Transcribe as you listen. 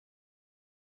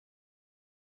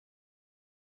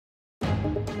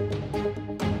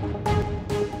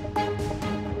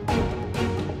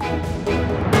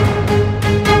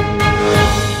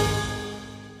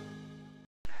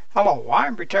Hello,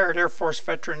 I'm retired Air Force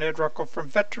veteran Ed Ruckle from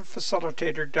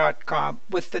VeteranFacilitator.com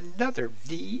with another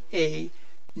VA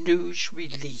news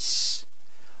release.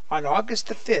 On August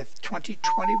the 5th,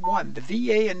 2021, the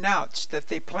VA announced that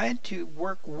they plan to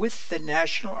work with the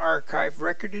National Archive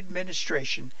Record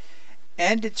Administration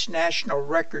and its National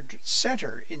Record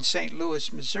Center in St.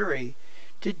 Louis, Missouri,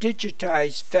 to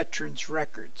digitize veterans'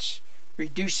 records,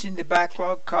 reducing the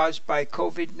backlog caused by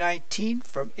COVID-19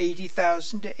 from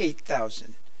 80,000 to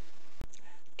 8,000.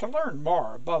 To learn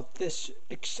more about this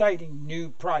exciting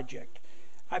new project,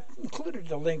 I've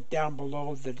included a link down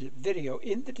below the video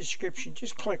in the description.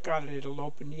 Just click on it, it'll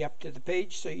open you up to the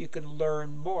page so you can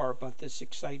learn more about this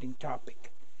exciting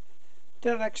topic.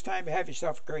 Till next time, have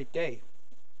yourself a great day.